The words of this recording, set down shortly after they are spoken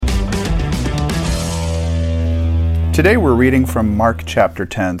Today we're reading from Mark chapter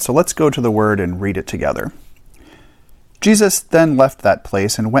 10, so let's go to the Word and read it together. Jesus then left that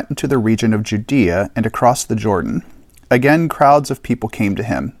place and went into the region of Judea and across the Jordan. Again, crowds of people came to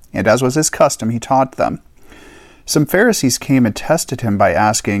him, and as was his custom, he taught them. Some Pharisees came and tested him by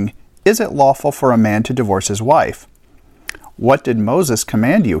asking, "Is it lawful for a man to divorce his wife?" "What did Moses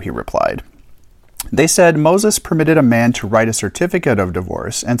command you?" he replied. They said, "Moses permitted a man to write a certificate of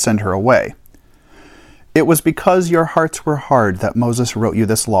divorce and send her away." "It was because your hearts were hard that Moses wrote you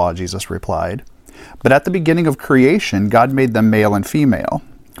this law," Jesus replied. "But at the beginning of creation, God made them male and female.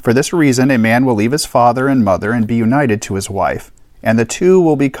 For this reason, a man will leave his father and mother and be united to his wife, and the two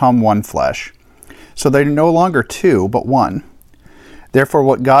will become one flesh. So they are no longer two, but one. Therefore,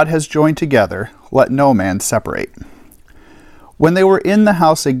 what God has joined together, let no man separate." When they were in the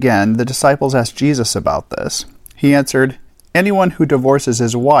house again, the disciples asked Jesus about this. He answered, "Anyone who divorces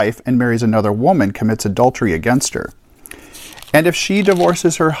his wife and marries another woman commits adultery against her. And if she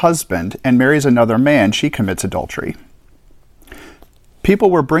divorces her husband and marries another man, she commits adultery."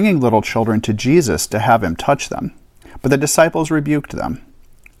 People were bringing little children to Jesus to have him touch them, but the disciples rebuked them.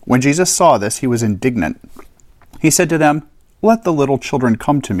 When Jesus saw this, he was indignant. He said to them, "Let the little children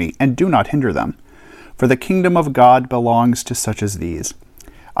come to me, and do not hinder them, for the kingdom of God belongs to such as these.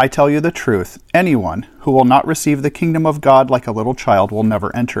 I tell you the truth, anyone who will not receive the kingdom of God like a little child will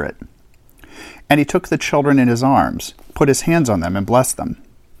never enter it." And he took the children in his arms, put his hands on them, and blessed them.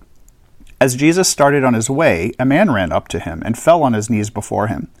 As Jesus started on his way, a man ran up to him and fell on his knees before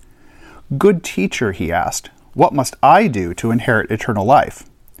him. "Good teacher," he asked, "what must I do to inherit eternal life?"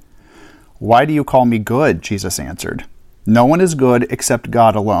 "Why do you call me good?" Jesus answered. "No one is good except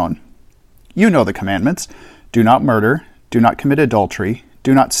God alone. You know the commandments. Do not murder, do not commit adultery,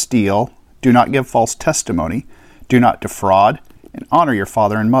 do not steal, do not give false testimony, do not defraud, and honor your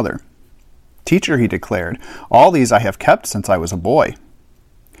father and mother." "Teacher," he declared, "all these I have kept since I was a boy."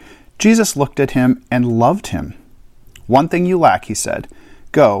 Jesus looked at him and loved him. "One thing you lack," he said.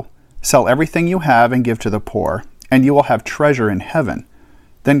 "Go, sell everything you have and give to the poor, and you will have treasure in heaven.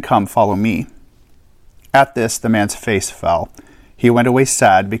 Then come, follow me." At this, the man's face fell. He went away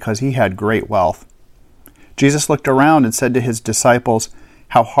sad because he had great wealth. Jesus looked around and said to his disciples,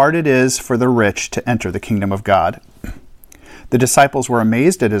 "How hard it is for the rich to enter the kingdom of God." The disciples were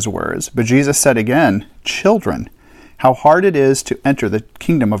amazed at his words, but Jesus said again, "Children, how hard it is to enter the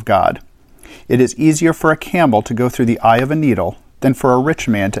kingdom of God. It is easier for a camel to go through the eye of a needle than for a rich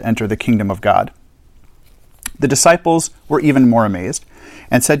man to enter the kingdom of God." The disciples were even more amazed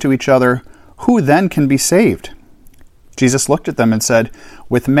and said to each other, "Who then can be saved?" Jesus looked at them and said,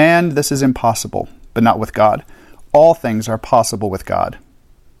 "With man this is impossible, but not with God. All things are possible with God."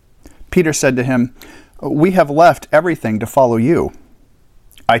 Peter said to him, "We have left everything to follow you."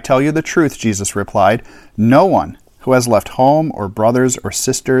 "I tell you the truth," Jesus replied, "no one who has left home or brothers or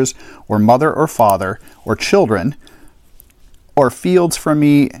sisters or mother or father or children or fields for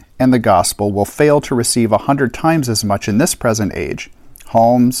me and the gospel will fail to receive 100 times as much in this present age,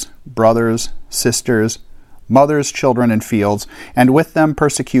 homes, brothers, sisters, mothers, children, and fields, and with them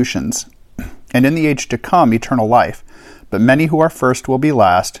persecutions, and in the age to come eternal life. But many who are first will be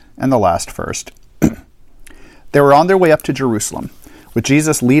last, and the last first." They were on their way up to Jerusalem, with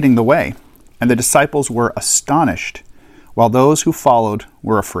Jesus leading the way, and the disciples were astonished, while those who followed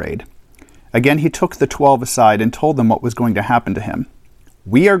were afraid. Again he took the 12 aside and told them what was going to happen to him.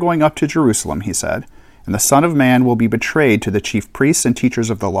 "We are going up to Jerusalem," he said, "and the Son of Man will be betrayed to the chief priests and teachers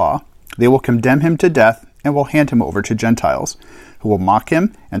of the law. They will condemn him to death and will hand him over to Gentiles, who will mock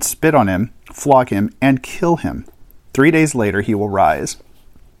him and spit on him, flog him, and kill him. 3 days later he will rise."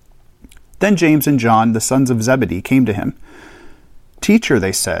 Then James and John, the sons of Zebedee, came to him. "Teacher,"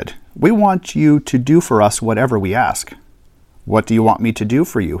 they said, "we want you to do for us whatever we ask." "What do you want me to do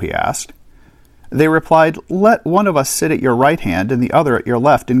for you?" he asked. They replied, "Let one of us sit at your right hand and the other at your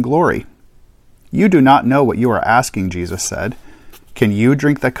left in glory." "You do not know what you are asking," Jesus said. "Can you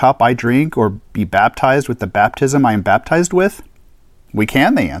drink the cup I drink or be baptized with the baptism I am baptized with?" "We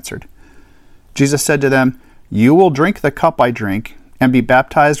can," they answered. Jesus said to them, "You will drink the cup I drink and be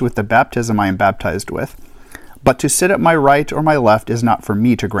baptized with the baptism I am baptized with. But to sit at my right or my left is not for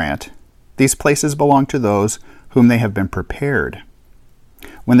me to grant. These places belong to those whom they have been prepared."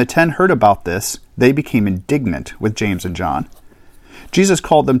 When the 10 heard about this, they became indignant with James and John. Jesus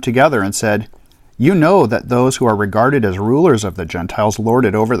called them together and said, "You know that those who are regarded as rulers of the Gentiles lord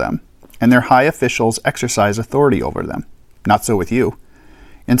it over them, and their high officials exercise authority over them. Not so with you.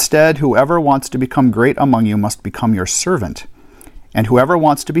 Instead, whoever wants to become great among you must become your servant, and whoever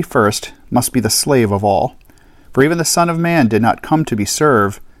wants to be first must be the slave of all. For even the Son of Man did not come to be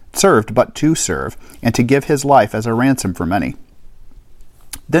served, but to serve, and to give his life as a ransom for many.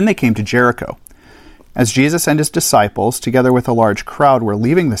 Then they came to Jericho. As Jesus and his disciples, together with a large crowd, were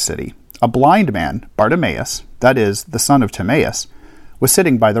leaving the city, a blind man, Bartimaeus, that is, the son of Timaeus, was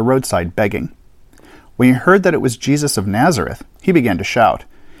sitting by the roadside begging. When he heard that it was Jesus of Nazareth, he began to shout,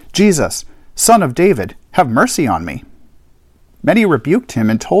 "Jesus, Son of David, have mercy on me." Many rebuked him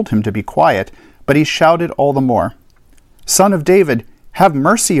and told him to be quiet, but he shouted all the more, "Son of David, have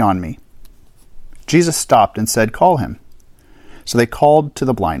mercy on me." Jesus stopped and said, "Call him." So they called to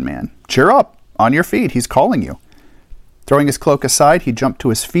the blind man, "Cheer up, on your feet, he's calling you." Throwing his cloak aside, he jumped to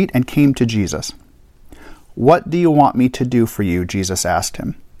his feet and came to Jesus. "What do you want me to do for you?" Jesus asked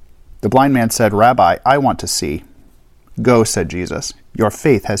him. The blind man said, "Rabbi, I want to see." "Go," said Jesus, "your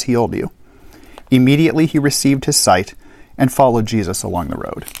faith has healed you." Immediately he received his sight and followed Jesus along the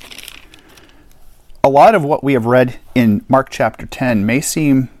road. A lot of what we have read in Mark chapter 10 may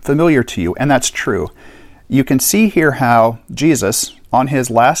seem familiar to you, and that's true. You can see here how Jesus, on his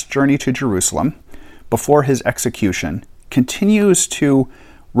last journey to Jerusalem, before his execution, continues to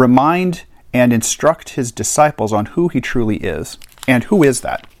remind and instruct his disciples on who he truly is. And who is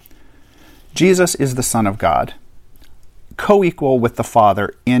that? Jesus is the Son of God, co-equal with the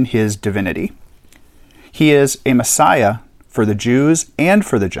Father in his divinity. He is a Messiah for the Jews and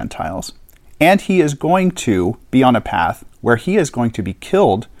for the Gentiles, and he is going to be on a path where he is going to be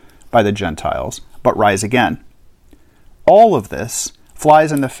killed by the Gentiles, but rise again. All of this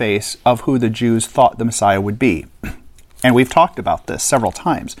flies in the face of who the Jews thought the Messiah would be. And we've talked about this several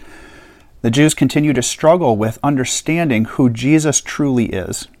times. The Jews continue to struggle with understanding who Jesus truly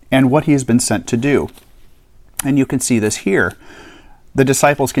is and what he has been sent to do. And you can see this here. The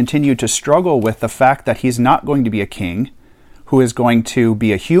disciples continue to struggle with the fact that he's not going to be a king, who is going to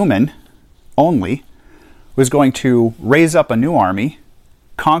be a human only, who is going to raise up a new army,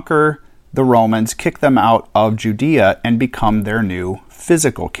 conquer the Romans, kick them out of Judea, and become their new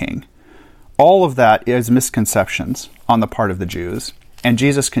physical king. All of that is misconceptions on the part of the Jews, and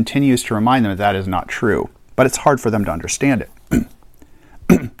Jesus continues to remind them that is not true, but it's hard for them to understand it.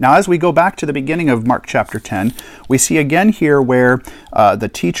 Now, as we go back to the beginning of Mark chapter 10, we see again here where the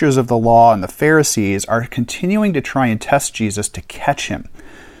teachers of the law and the Pharisees are continuing to try and test Jesus to catch him.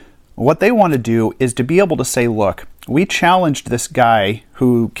 What they want to do is to be able to say, look, we challenged this guy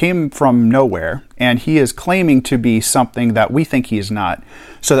who came from nowhere, and he is claiming to be something that we think he is not,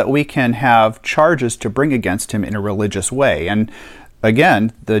 so that we can have charges to bring against him in a religious way. And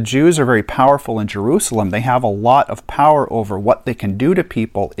again, the Jews are very powerful in Jerusalem. They have a lot of power over what they can do to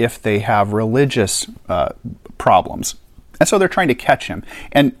people if they have religious problems. And so they're trying to catch him.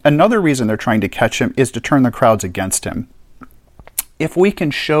 And another reason they're trying to catch him is to turn the crowds against him. If we can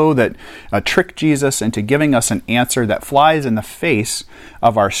show that, trick Jesus into giving us an answer that flies in the face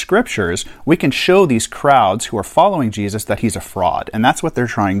of our scriptures, we can show these crowds who are following Jesus that he's a fraud. And that's what they're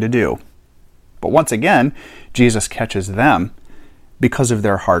trying to do. But once again, Jesus catches them because of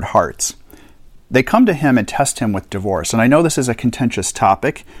their hard hearts. They come to him and test him with divorce. And I know this is a contentious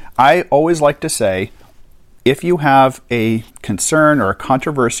topic. I always like to say, if you have a concern or a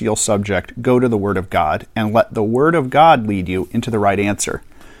controversial subject, go to the Word of God and let the Word of God lead you into the right answer.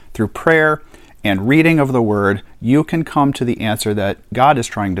 Through prayer and reading of the Word, you can come to the answer that God is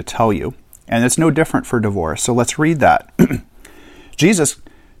trying to tell you. And it's no different for divorce. So let's read that. Jesus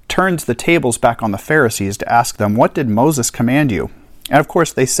turns the tables back on the Pharisees to ask them, "What did Moses command you?" And of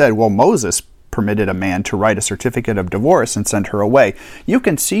course they said, "Well, Moses permitted a man to write a certificate of divorce and send her away." You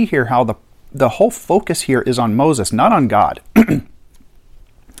can see here how the whole focus here is on Moses, not on God.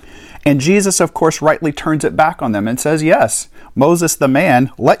 And Jesus, of course, rightly turns it back on them and says, yes, Moses the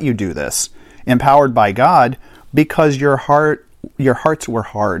man let you do this, empowered by God, because your hearts were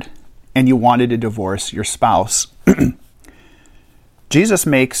hard and you wanted to divorce your spouse. Jesus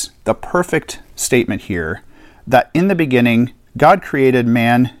makes the perfect statement here that in the beginning, God created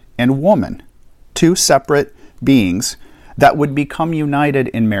man and woman, two separate beings that would become united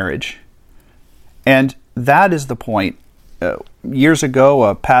in marriage. And that is the point. Years ago,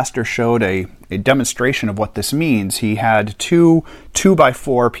 a pastor showed a demonstration of what this means. He had two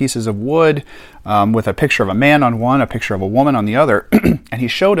 2x4 pieces of wood with a picture of a man on one, a picture of a woman on the other. And he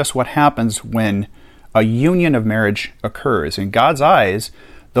showed us what happens when a union of marriage occurs. In God's eyes,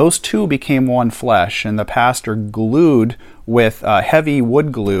 those two became one flesh, and the pastor glued with heavy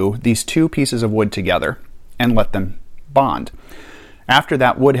wood glue these two pieces of wood together and let them bond. After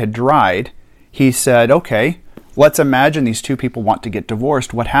that wood had dried, he said, okay, let's imagine these two people want to get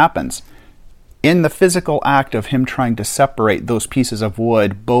divorced. What happens? In the physical act of him trying to separate those pieces of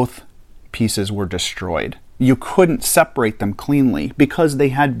wood, both pieces were destroyed. You couldn't separate them cleanly because they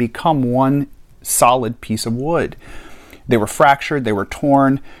had become one solid piece of wood. They were fractured, they were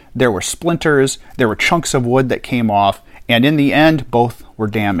torn, there were splinters, there were chunks of wood that came off, and in the end, both were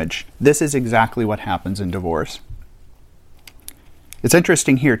damaged. This is exactly what happens in divorce. It's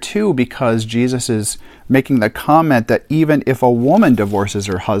interesting here, too, because Jesus is making the comment that even if a woman divorces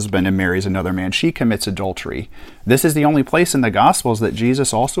her husband and marries another man, she commits adultery. This is the only place in the Gospels that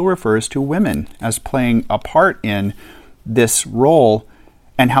Jesus also refers to women as playing a part in this role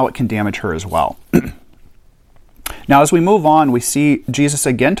and how it can damage her as well. Now, as we move on, we see Jesus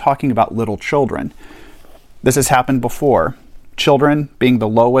again talking about little children. This has happened before. Children, being the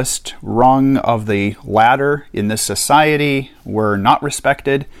lowest rung of the ladder in this society, were not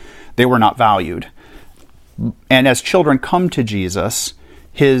respected. They were not valued. And as children come to Jesus,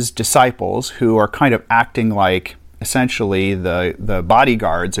 his disciples, who are kind of acting like essentially the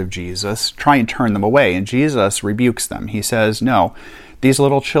bodyguards of Jesus, try and turn them away. And Jesus rebukes them. He says, no, these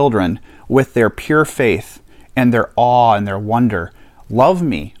little children, with their pure faith and their awe and their wonder, love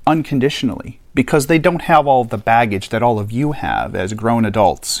me unconditionally, because they don't have all of the baggage that all of you have as grown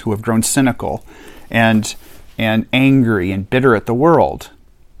adults who have grown cynical and angry and bitter at the world.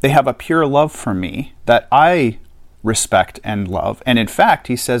 They have a pure love for me that I respect and love. And in fact,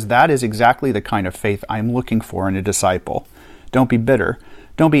 he says that is exactly the kind of faith I'm looking for in a disciple. Don't be bitter.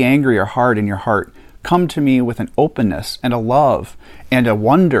 Don't be angry or hard in your heart. Come to me with an openness and a love and a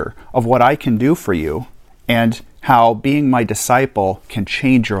wonder of what I can do for you and how being my disciple can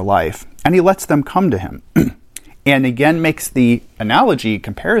change your life. And he lets them come to him. And again makes the analogy,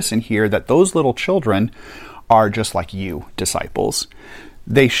 comparison here, that those little children are just like you, disciples.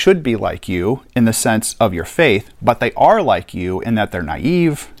 They should be like you in the sense of your faith, but they are like you in that they're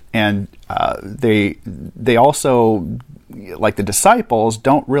naive, and they also, like the disciples,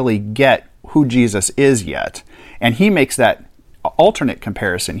 don't really get who Jesus is yet. And he makes that alternate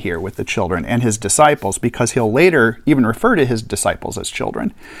comparison here with the children and his disciples, because he'll later even refer to his disciples as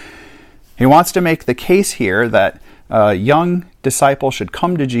children. He wants to make the case here that a young disciple should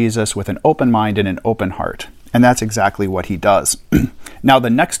come to Jesus with an open mind and an open heart. And that's exactly what he does. Now, the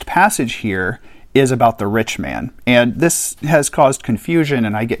next passage here is about the rich man. And this has caused confusion,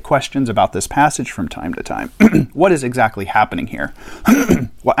 and I get questions about this passage from time to time. What is exactly happening here?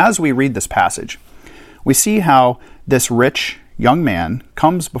 Well, as we read this passage, we see how this rich young man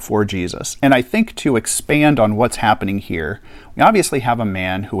comes before Jesus. And I think to expand on what's happening here, we obviously have a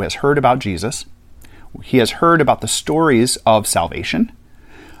man who has heard about Jesus. He has heard about the stories of salvation,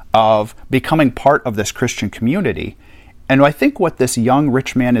 of becoming part of this Christian community. And I think what this young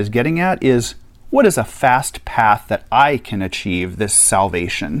rich man is getting at is, what is a fast path that I can achieve this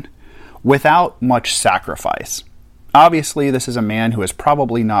salvation without much sacrifice? Obviously, this is a man who has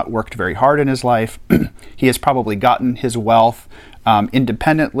probably not worked very hard in his life. He has probably gotten his wealth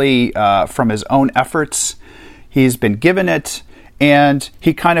independently from his own efforts. He's been given it, and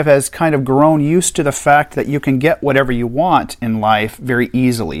he has grown used to the fact that you can get whatever you want in life very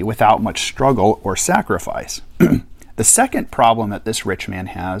easily without much struggle or sacrifice. The second problem that this rich man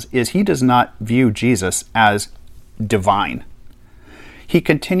has is he does not view Jesus as divine. He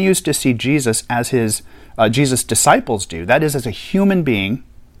continues to see Jesus as his Jesus' disciples do. That is, as a human being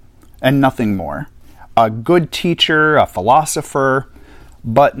and nothing more. A good teacher, a philosopher,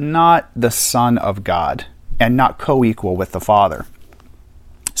 but not the Son of God and not co-equal with the Father.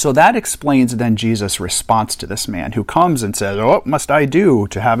 So that explains then Jesus' response to this man who comes and says, "What must I do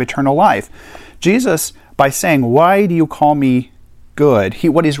to have eternal life?" Jesus, by saying, "Why do you call me good?"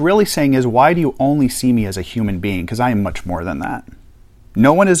 What he's really saying is, why do you only see me as a human being? Because I am much more than that.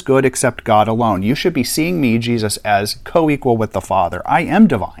 No one is good except God alone. You should be seeing me, Jesus, as co-equal with the Father. I am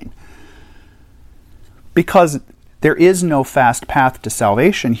divine. Because there is no fast path to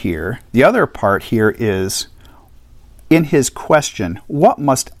salvation here. The other part here is, in his question, what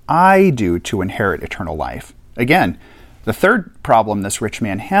must I do to inherit eternal life? Again, the third problem this rich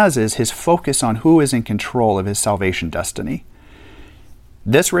man has is his focus on who is in control of his salvation destiny.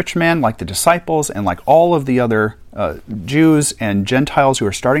 This rich man, like the disciples and like all of the other Jews and Gentiles who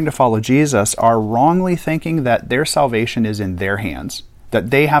are starting to follow Jesus, are wrongly thinking that their salvation is in their hands, that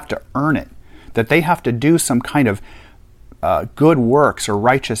they have to earn it, that they have to do some kind of good works or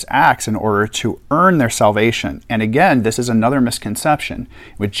righteous acts in order to earn their salvation. And again, this is another misconception,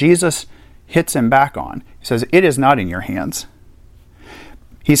 which Jesus hits him back on. He says, it is not in your hands.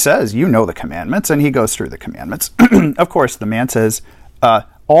 He says, you know the commandments, and he goes through the commandments. Of course, the man says,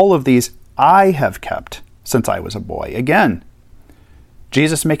 all of these I have kept since I was a boy. Again,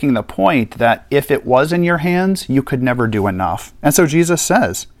 Jesus making the point that if it was in your hands, you could never do enough. And so Jesus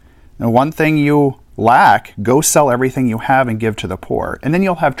says, the one thing you lack, go sell everything you have and give to the poor, and then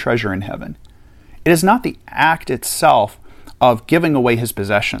you'll have treasure in heaven. It is not the act itself of giving away his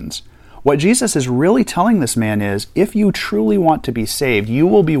possessions. What Jesus is really telling this man is, if you truly want to be saved, you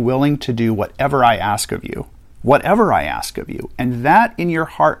will be willing to do whatever I ask of you. Whatever I ask of you. And that in your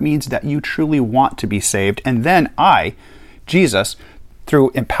heart means that you truly want to be saved. And then I, Jesus, through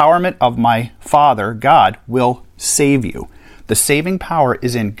empowerment of my Father, God, will save you. The saving power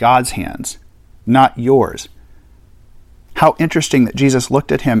is in God's hands, not yours. How interesting that Jesus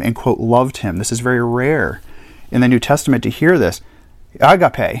looked at him and, quote, loved him. This is very rare in the New Testament to hear this.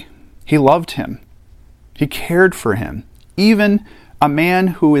 Agape. He loved him. He cared for him. Even a man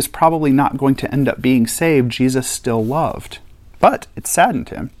who is probably not going to end up being saved, Jesus still loved. But it saddened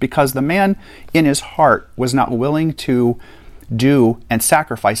him because the man in his heart was not willing to do and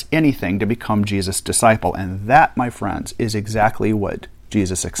sacrifice anything to become Jesus' disciple. And that, my friends, is exactly what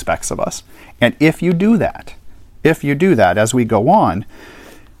Jesus expects of us. And if you do that, as we go on,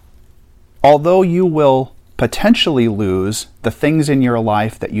 although you will potentially lose the things in your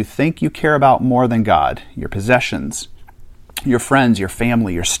life that you think you care about more than God, your possessions, your friends, your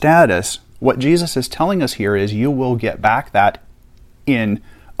family, your status, what Jesus is telling us here is you will get back that in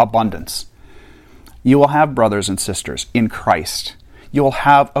abundance. You will have brothers and sisters in Christ. You will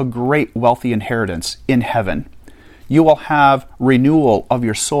have a great wealthy inheritance in heaven. You will have renewal of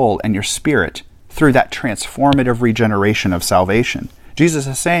your soul and your spirit through that transformative regeneration of salvation. Jesus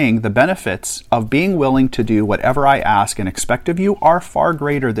is saying the benefits of being willing to do whatever I ask and expect of you are far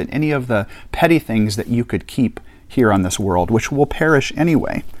greater than any of the petty things that you could keep here on this world, which will perish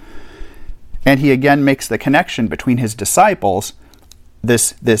anyway. And he again makes the connection between his disciples,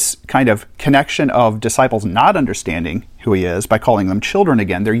 this kind of connection of disciples not understanding who he is by calling them children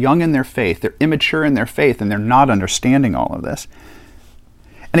again. They're young in their faith, they're immature in their faith, and they're not understanding all of this.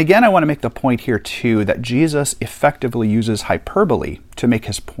 And again, I want to make the point here too that Jesus effectively uses hyperbole to make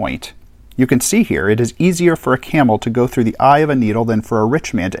his point. You can see here, it is easier for a camel to go through the eye of a needle than for a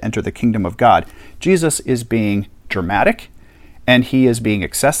rich man to enter the kingdom of God. Jesus is being dramatic, and he is being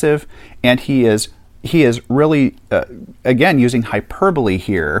excessive, and he is really, again, using hyperbole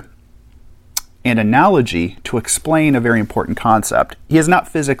here, an analogy to explain a very important concept. He is not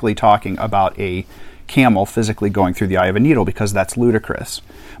physically talking about a camel physically going through the eye of a needle, because that's ludicrous.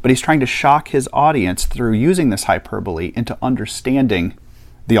 But he's trying to shock his audience through using this hyperbole into understanding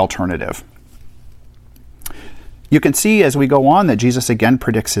the alternative. You can see as we go on that Jesus again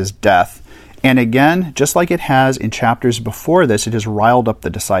predicts his death. And again, just like it has in chapters before this, it has riled up the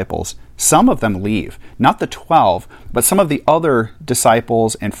disciples. Some of them leave, not the 12, but some of the other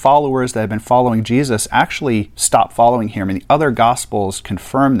disciples and followers that have been following Jesus actually stop following him. And the other Gospels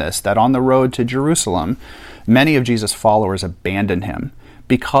confirm this, that on the road to Jerusalem, many of Jesus' followers abandon him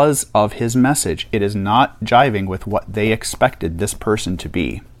because of his message. It is not jiving with what they expected this person to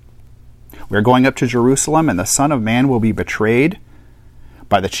be. We're going up to Jerusalem, and the Son of Man will be betrayed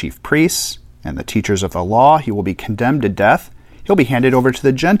by the chief priests and the teachers of the law. He will be condemned to death. He'll be handed over to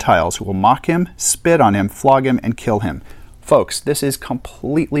the Gentiles, who will mock him, spit on him, flog him, and kill him. Folks, this is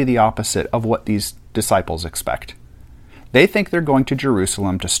completely the opposite of what these disciples expect. They think they're going to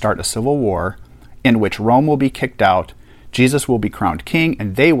Jerusalem to start a civil war in which Rome will be kicked out, Jesus will be crowned king,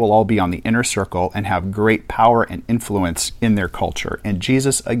 and they will all be on the inner circle and have great power and influence in their culture. And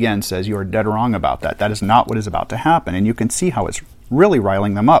Jesus again says, you are dead wrong about that. That is not what is about to happen. And you can see how it's really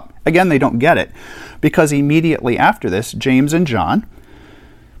riling them up. Again, they don't get it, because immediately after this, James and John,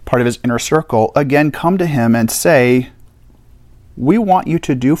 part of his inner circle, again come to him and say, we want you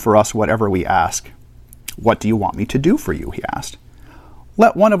to do for us whatever we ask. What do you want me to do for you? He asked.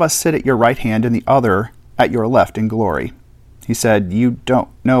 Let one of us sit at your right hand and the other at your left in glory. He said, you don't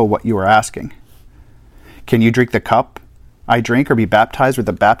know what you are asking. Can you drink the cup I drink or be baptized with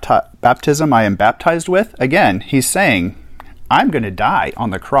the baptism I am baptized with? Again, he's saying, I'm going to die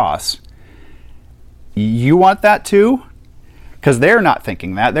on the cross. You want that too? Because they're not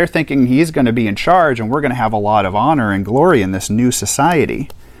thinking that. They're thinking he's going to be in charge and we're going to have a lot of honor and glory in this new society.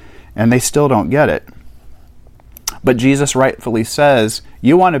 And they still don't get it. But Jesus rightfully says,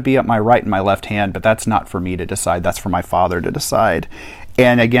 you want to be at my right and my left hand, but that's not for me to decide. That's for my Father to decide.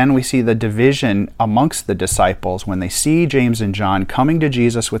 And again, we see the division amongst the disciples. When they see James and John coming to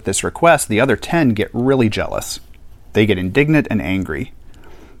Jesus with this request, the other 10 get really jealous. They get indignant and angry.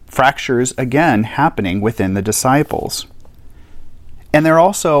 Fractures, again, happening within the disciples. And they're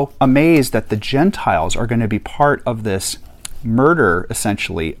also amazed that the Gentiles are going to be part of this murder,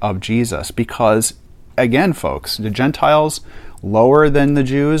 essentially, of Jesus. Because, again, folks, the Gentiles lower than the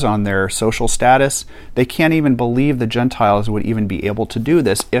Jews on their social status. They can't even believe the Gentiles would even be able to do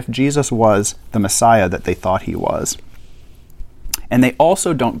this if Jesus was the Messiah that they thought he was. And they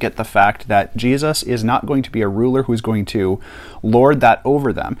also don't get the fact that Jesus is not going to be a ruler who's going to lord that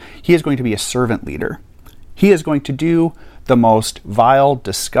over them. He is going to be a servant leader. He is going to do the most vile,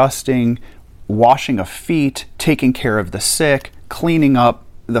 disgusting washing of feet, taking care of the sick, cleaning up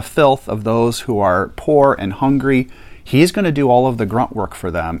the filth of those who are poor and hungry. He's going to do all of the grunt work for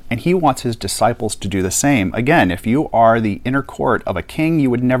them, and he wants his disciples to do the same. Again, if you are the inner court of a king, you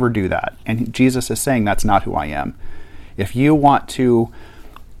would never do that. And Jesus is saying, that's not who I am. If you want to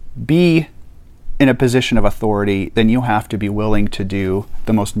be in a position of authority, then you have to be willing to do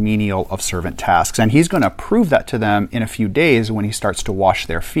the most menial of servant tasks. And he's going to prove that to them in a few days when he starts to wash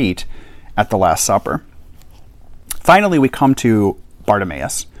their feet at the Last Supper. Finally, we come to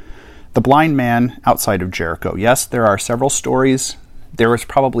Bartimaeus, the blind man outside of Jericho. Yes, there are several stories. There was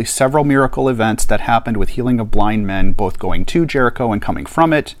probably several miracle events that happened with healing of blind men, both going to Jericho and coming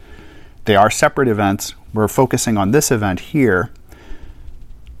from it. They are separate events. We're focusing on this event here.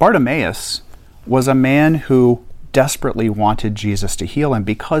 Bartimaeus was a man who desperately wanted Jesus to heal him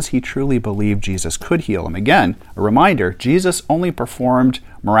because he truly believed Jesus could heal him. Again, a reminder, Jesus only performed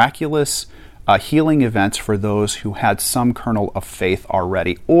miraculous healing events for those who had some kernel of faith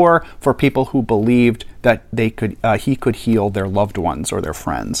already, or for people who believed that he could heal their loved ones or their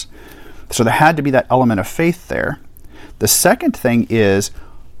friends. So there had to be that element of faith there. The second thing is,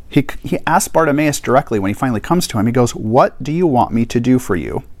 he asked Bartimaeus directly when he finally comes to him, he goes, "What do you want me to do for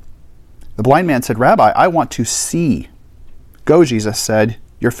you?" The blind man said, "Rabbi, I want to see." "Go," Jesus said,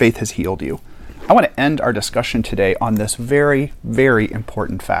 "your faith has healed you." I want to end our discussion today on this very, very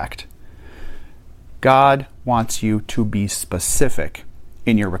important fact. God wants you to be specific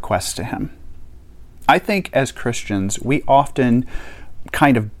in your requests to him. I think as Christians, we often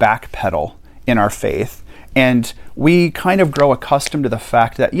kind of backpedal in our faith, and we kind of grow accustomed to the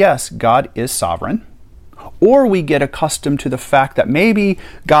fact that, yes, God is sovereign, or we get accustomed to the fact that maybe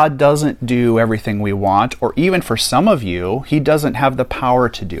God doesn't do everything we want, or even for some of you, he doesn't have the power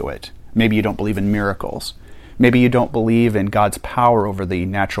to do it. Maybe you don't believe in miracles. Maybe you don't believe in God's power over the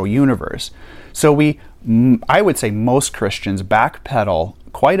natural universe. So I would say most Christians backpedal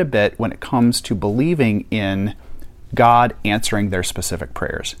quite a bit when it comes to believing in God answering their specific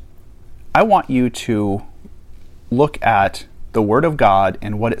prayers. I want you to look at the Word of God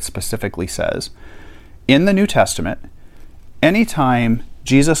and what it specifically says. In the New Testament, anytime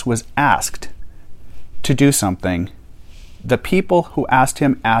Jesus was asked to do something, the people who asked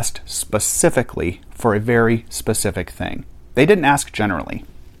him asked specifically for a very specific thing. They didn't ask generally.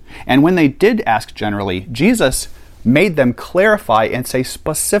 And when they did ask generally, Jesus made them clarify and say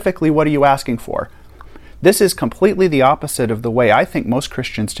specifically, what are you asking for? This is completely the opposite of the way I think most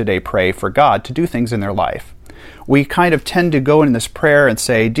Christians today pray for God to do things in their life. We kind of tend to go in this prayer and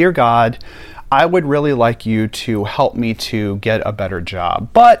say, "Dear God, I would really like you to help me to get a better job.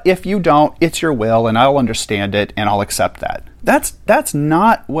 But if you don't, it's your will and I'll understand it and I'll accept that." That's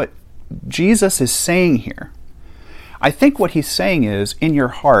not what Jesus is saying here. I think what he's saying is, in your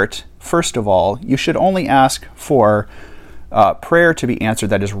heart, first of all, you should only ask for prayer to be answered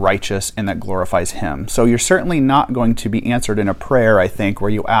that is righteous and that glorifies him. So you're certainly not going to be answered in a prayer, I think, where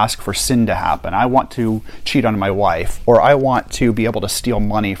you ask for sin to happen. I want to cheat on my wife, or I want to be able to steal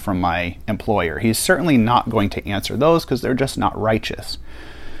money from my employer. He's certainly not going to answer those because they're just not righteous.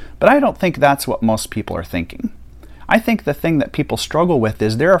 But I don't think that's what most people are thinking. I think the thing that people struggle with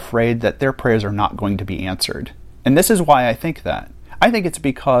is they're afraid that their prayers are not going to be answered. And this is why I think that. I think it's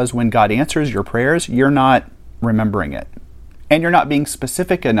because when God answers your prayers, you're not remembering it. And you're not being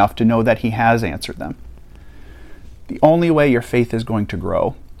specific enough to know that he has answered them. The only way your faith is going to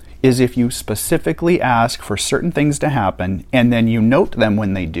grow is if you specifically ask for certain things to happen and then you note them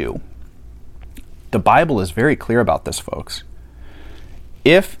when they do. The Bible is very clear about this, folks.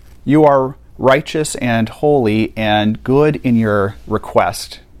 If you are righteous and holy and good in your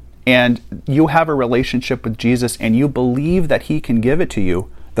request, and you have a relationship with Jesus and you believe that he can give it to you,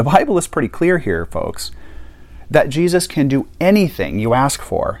 the Bible is pretty clear here, folks, that Jesus can do anything you ask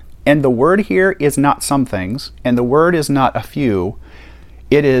for. And the word here is not some things, and the word is not a few.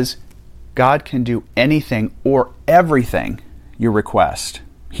 It is God can do anything or everything you request.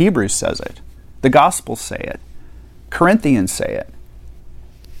 Hebrews says it. The Gospels say it. Corinthians say it.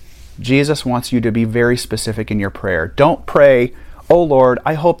 Jesus wants you to be very specific in your prayer. Don't pray, "Oh Lord,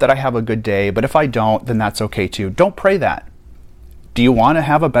 I hope that I have a good day, but if I don't, then that's okay too." Don't pray that. Do you want to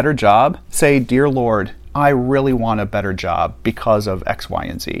have a better job? Say, "Dear Lord, I really want a better job because of X, Y,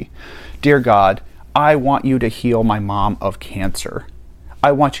 and Z. Dear God, I want you to heal my mom of cancer.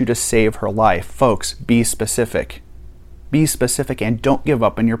 I want you to save her life. Folks, be specific. Be specific and don't give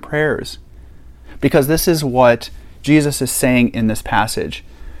up in your prayers. Because this is what Jesus is saying in this passage.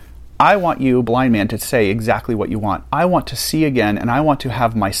 I want you, blind man, to say exactly what you want. I want to see again and I want to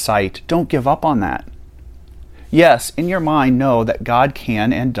have my sight. Don't give up on that. Yes, in your mind, know that God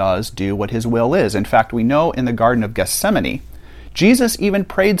can and does do what his will is. In fact, we know in the Garden of Gethsemane, Jesus even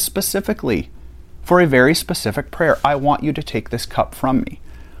prayed specifically for a very specific prayer. I want you to take this cup from me.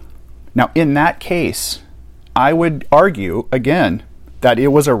 Now, in that case, I would argue, again, that it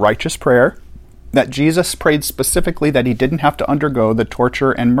was a righteous prayer, that Jesus prayed specifically that he didn't have to undergo the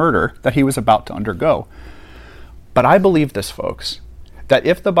torture and murder that he was about to undergo. But I believe this, folks, that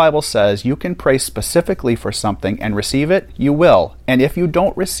if the Bible says you can pray specifically for something and receive it, you will. And if you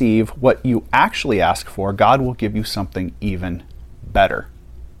don't receive what you actually ask for, God will give you something even better.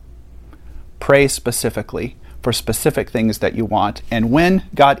 Pray specifically for specific things that you want. And when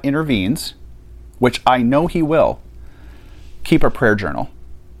God intervenes, which I know he will, keep a prayer journal.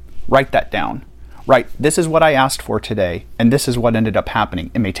 Write that down. Right, this is what I asked for today, and this is what ended up happening.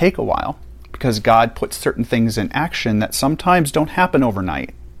 It may take a while, because God puts certain things in action that sometimes don't happen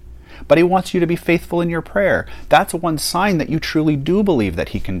overnight. But he wants you to be faithful in your prayer. That's one sign that you truly do believe that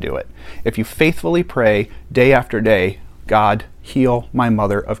he can do it. If you faithfully pray day after day, God, heal my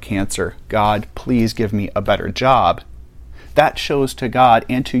mother of cancer. God, please give me a better job. That shows to God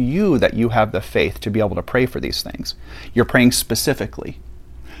and to you that you have the faith to be able to pray for these things. You're praying specifically.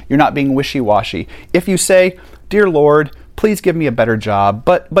 You're not being wishy-washy. If you say, "Dear Lord, please give me a better job,"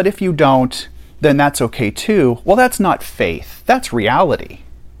 but if you don't, then that's okay too. Well, that's not faith. That's reality.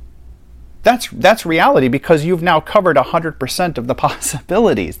 That's reality because you've now covered 100% of the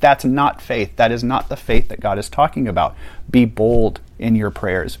possibilities. That's not faith. That is not the faith that God is talking about. Be bold in your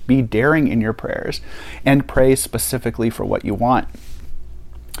prayers. Be daring in your prayers. And pray specifically for what you want.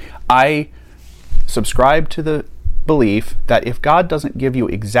 I subscribe to the belief that if God doesn't give you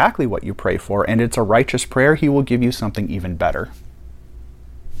exactly what you pray for and it's a righteous prayer, he will give you something even better.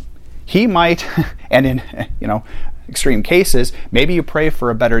 He might, and in extreme cases, maybe you pray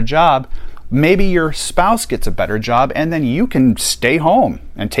for a better job, maybe your spouse gets a better job and then you can stay home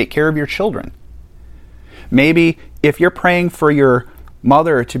and take care of your children. Maybe if you're praying for your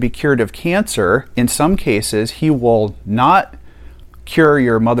mother to be cured of cancer, in some cases he will not cure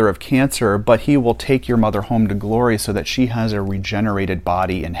your mother of cancer, but he will take your mother home to glory so that she has a regenerated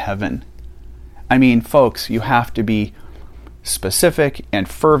body in heaven. I mean, folks, you have to be specific and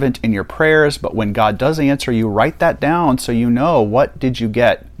fervent in your prayers, but when God does answer you, write that down so you know what did you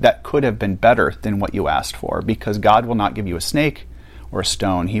get that could have been better than what you asked for, because God will not give you a snake or a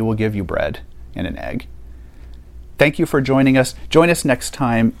stone. He will give you bread and an egg. Thank you for joining us. Join us next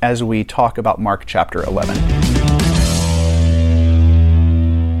time as we talk about Mark chapter 11.